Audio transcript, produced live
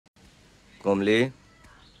কমলি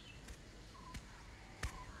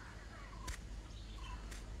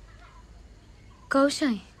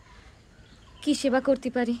কৌশাই কি সেবা করতে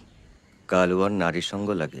পারি? কালু আর নারী সঙ্গ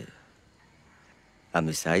লাগে,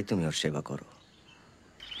 আমি চাই তুমি ওর সেবা করো।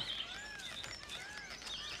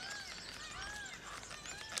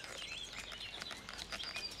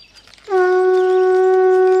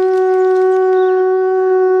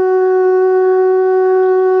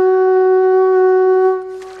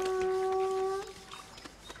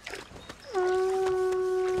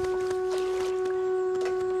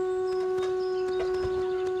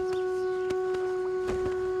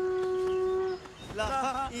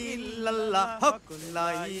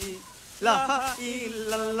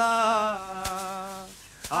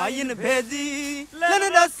 आइन भेजी लन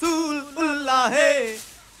रसूल उल्लाह है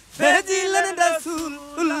भेजी लन रसूल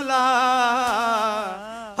उल्लाह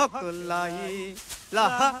हकुल्लाही ला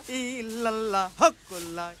इल्लल्लाह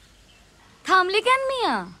हकुल्लाह। থামলে কেন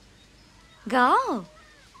মিয়া? গাও।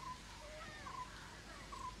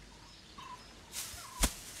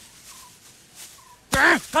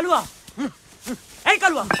 কালুয়া, এই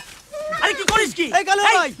কালুয়া, আরে কি করিস কি? এই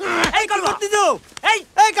কালুয়া ভাই, এই কালুয়া করতে দাও।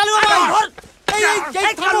 এই কালুয়া ভাই,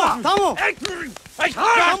 এই কালুয়া থামো, এই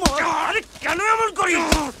থামো, আরে কেন এমন করিস?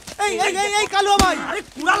 এই কালুয়া ভাই, আরে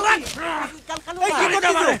কুড়াল লাগ, এই কি করতে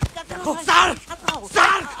দাও? স্যার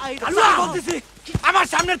স্যার, কালুয়া বলতেছি আমার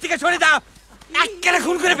সামনের থেকে সরে যা, একেবারে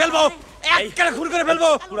খুন করে ফেলবো, একেবারে খুন করে ফেলবো।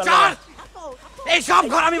 স্যার এই সব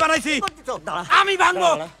ঘর আমি বানাইছি, আমি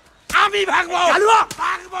ভাঙবো, আমি ভাঙবো, কালুয়া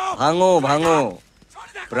ভাঙবো। ভাঙো ভাঙো,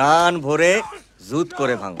 প্রাণ ভরে জুত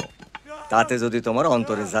করে ভাঙো, তাতে যদি তোমার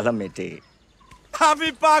অন্তরে জ্বালা মেটে। আমি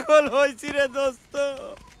পাগল হইছি রে দোস্ত,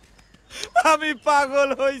 আমি পাগল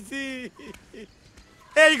হইছি।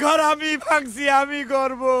 এই ঘর আমি ভাঙছি, আমি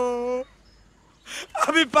গর্ব,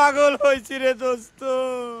 আমি পাগল হইছি রে দোস্ত,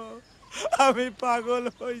 আমি পাগল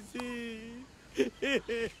হইছি।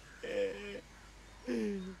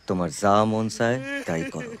 তোমার যা মন চায় তাই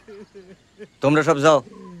করো, তোমরা সব যাও,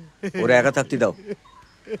 ওরা একা থাকতে দাও।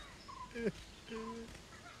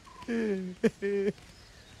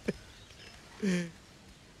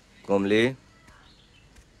 কমলি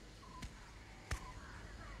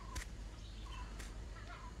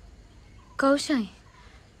কৌশাই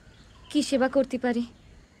কি সেবা করতে পারি?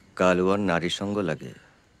 কালু আর নারী সঙ্গ লাগে,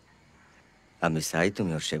 আমি চাই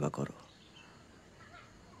তুমি ওর সেবা করো।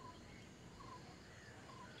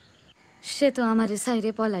 সে তো আমারে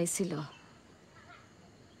সাইরে পলাইছিল,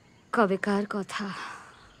 কবে কার কথা।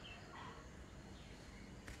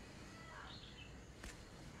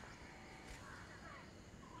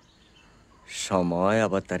 সময়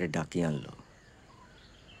আবার তারে ডাকি আনলো।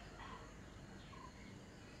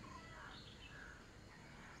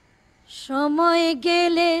 সময়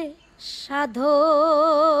গেলে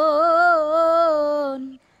সাধন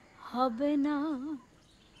হবে না,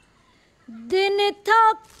 দিন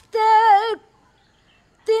থাকতে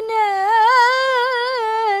দিনের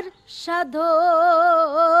সাধন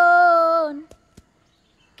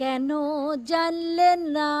কেন জানলে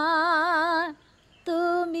না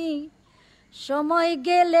তুমি? সময়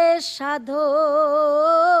গেলে সাধন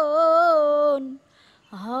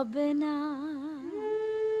হবে না।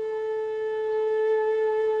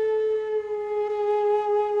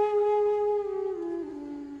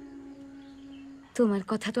 তোমার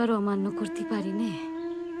কথা তো আর অমান্য করতে পারি নে,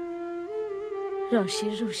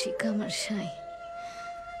 রসের রসিক আমার সাই।